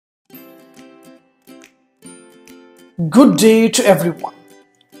Good day to everyone.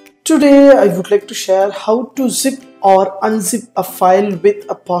 Today I would like to share how to zip or unzip a file with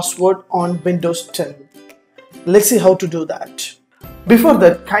a password on Windows 10. Let's see how to do that. Before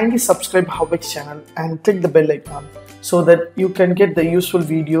that, kindly subscribe HowXT channel and click the bell icon so that you can get the useful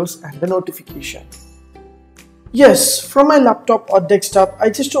videos and the notification. Yes, from my laptop or desktop, I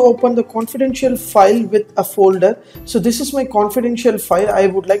just open the confidential file with a folder. So this is my confidential file. I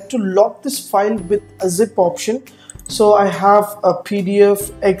would like to lock this file with a zip option. So I have a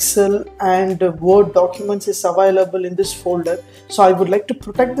PDF, Excel and Word documents is available in this folder. So I would like to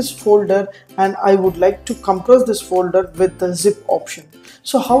protect this folder and I would like to compress this folder with the zip option.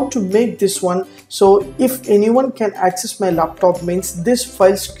 So how to make this one? So if anyone can access my laptop means these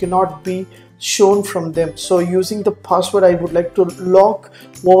files cannot be shown from them. So using the password, I would like to lock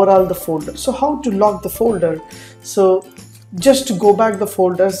overall the folder. So how to lock the folder? So just go back the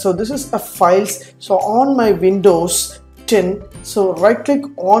folder. So this is a files. So on my Windows 10, so right click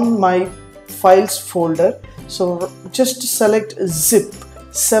on my files folder. So just select zip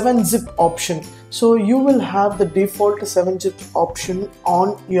 7-zip option. So you will have the default 7-zip option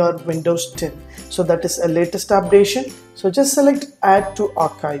on your Windows 10. So that is a latest updation. So just select add to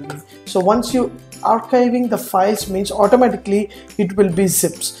archiving. So once you archiving the files means automatically it will be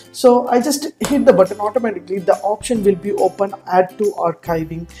zips. So I just hit the button, automatically the option will be open, add to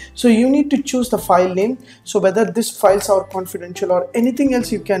archiving. So you need to choose the file name. So whether these files are confidential or anything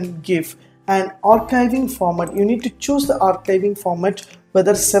else you can give. And archiving format, you need to choose the archiving format,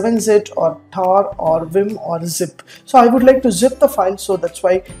 whether 7-zip or tar or vim or zip. So I would like to zip the file, so that's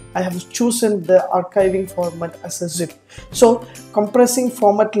why I have chosen the archiving format as a zip. So compressing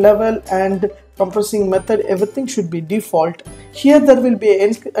format level and compressing method, everything should be default. Here there will be an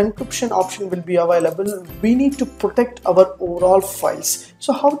encryption option will be available. We need to protect our overall files.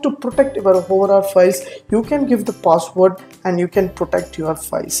 So how to protect our overall files? You can give the password and you can protect your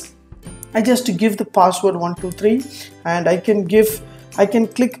files. I just give the password 123 and I can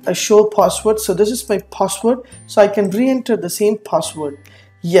click a show password. So this is my password, so I can re-enter the same password.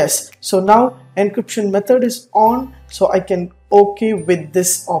 Yes, so now encryption method is on, so I can OK with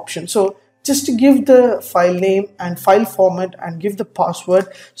this option. So just to give the file name and file format and give the password,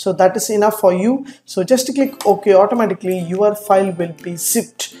 so that is enough for you. So just to click OK, automatically your file will be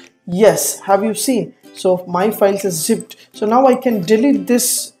zipped. Yes, have you seen? So my files is zipped. So now I can delete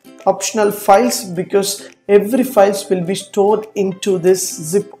this optional files because every files will be stored into this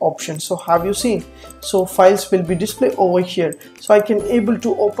zip option. So have you seen? So files will be displayed over here, so I can able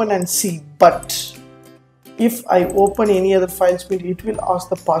to open and see. But if I open any other files, it will ask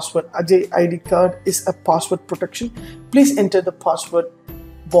the password. Ajay ID card is a password protection. Please enter the password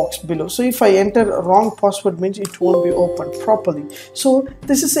box below. So if I enter a wrong password means it won't be opened properly. So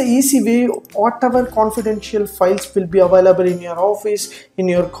this is an easy way. Whatever confidential files will be available in your office, in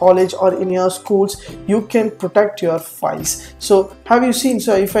your college or in your schools, you can protect your files. So have you seen?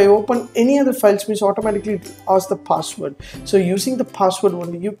 So if I open any other files means automatically it asks the password. So using the password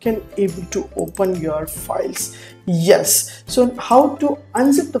only you can able to open your files. Yes, so how to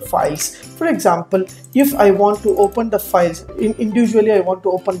unzip the files? For example, if I want to open the files individually, I want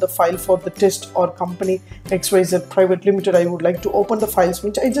to open the file for the test or company XYZ Private Limited, I would like to open the files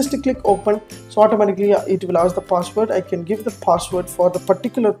means I just click open. So automatically it will ask the password. I can give the password for the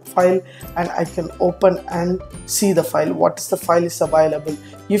particular file and I can open and see the file. What is the file is available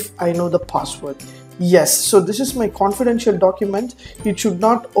if I know the password. Yes, so this is my confidential document. It should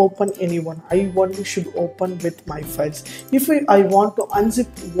not open anyone. I only should open with my files. If I want to unzip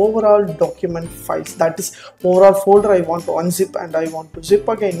overall document files, that is overall folder, I want to unzip and I want to zip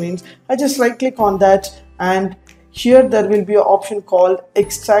again means I just right click on that, and here there will be an option called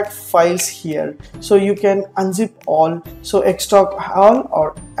extract files here. So you can unzip all. So extract all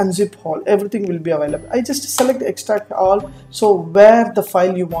or unzip all, everything will be available. I just select extract all. So where the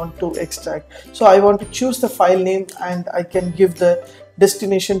file you want to extract. So I want to choose the file name and I can give the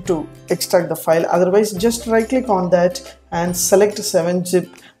destination to extract the file. Otherwise just right click on that and select 7-zip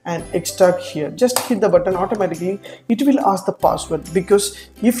and extract here. Just hit the button, automatically it will ask the password, because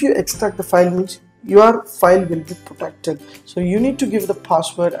if you extract the file means your file will be protected. So you need to give the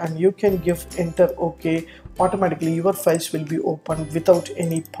password and you can give enter OK. Automatically your files will be opened without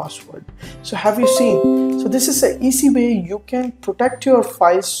any password. So have you seen? So this is an easy way you can protect your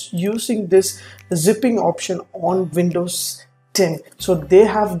files using this zipping option on Windows 10. So they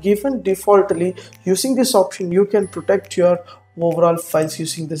have given defaultly using this option you can protect your overall files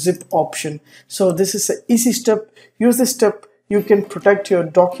using the zip option. So this is an easy step. Use this step. You can protect your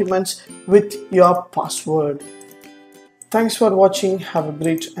documents with your password. Thanks for watching. Have a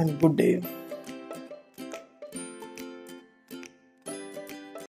great and good day.